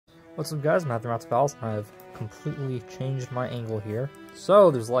What's up guys, Mathematics Pals. I've completely changed my angle here.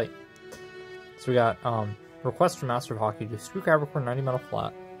 So there's light. So we got request from Master of Hockey to screw Capricorn 90MF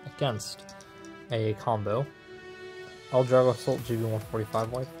flat against a combo L-Drago Assault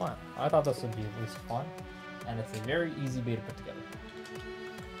GB145WF flat. I thought this would be at least fun, and it's a very easy bait to put together.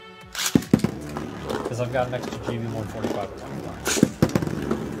 Because I've got an extra GB145WF flat.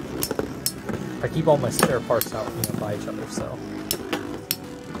 I keep all my spare parts out, by each other, so.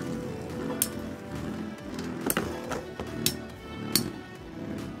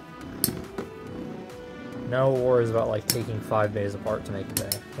 No worries about like taking 5 bays apart to make a bay,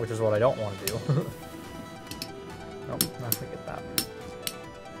 which is what I don't want to do. Nope, not gonna get that.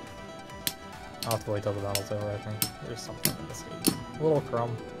 I'll have to wait till the battle's over, I think. There's something in this stage. A little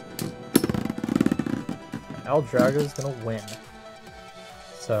crumb. L-Drago's gonna win.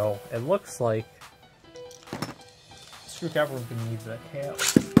 So, it looks like Screw Capricorn can need the KO.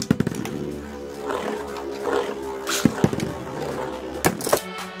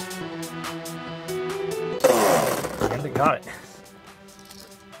 And it got it.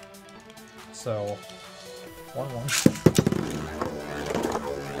 So, 1-1.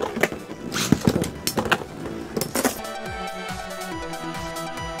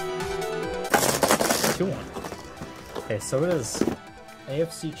 2-1. Okay, so it is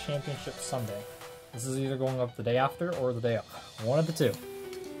AFC Championship Sunday. This is either going up the day after or the day off. One of the two.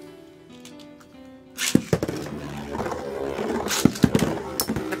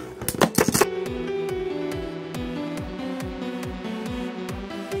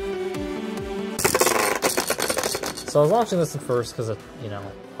 So I was watching this in first because it,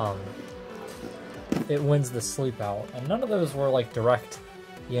 it wins the sleep out, and none of those were like direct,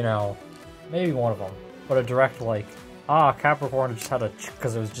 maybe one of them, but a direct like, Capricorn just had a,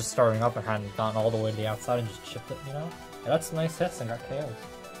 because it was just starting up and hadn't gotten all the way to the outside and just chipped it, And that's nice hits and got KOs.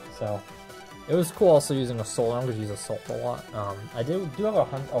 So it was cool also using Assault. I'm going to use Assault a lot. I do have a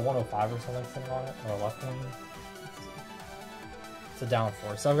 105 or something sitting on it, or a left wing. It's a down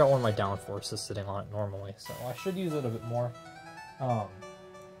force. I've got one of my down forces sitting on it normally, so I should use it a bit more. And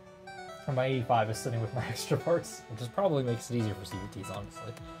my 85 is sitting with my extra parts, which probably makes it easier for CVTs,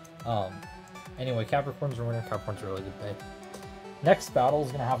 honestly. Anyway, Capricorn's a winner. Capricorn's a really good bay. Next battle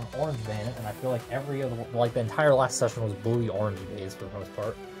is going to have an orange bay in it, and I feel like every other, the entire last session was bluey-orangey bays for the most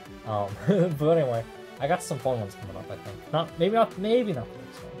part. But anyway, I got some fun ones coming up, I think. Maybe not the next one.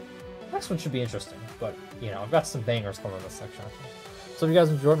 The next one should be interesting, but, I've got some bangers coming in this section, I think. So if you guys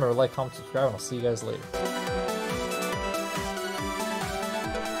enjoyed, remember to like, comment, subscribe, and I'll see you guys later.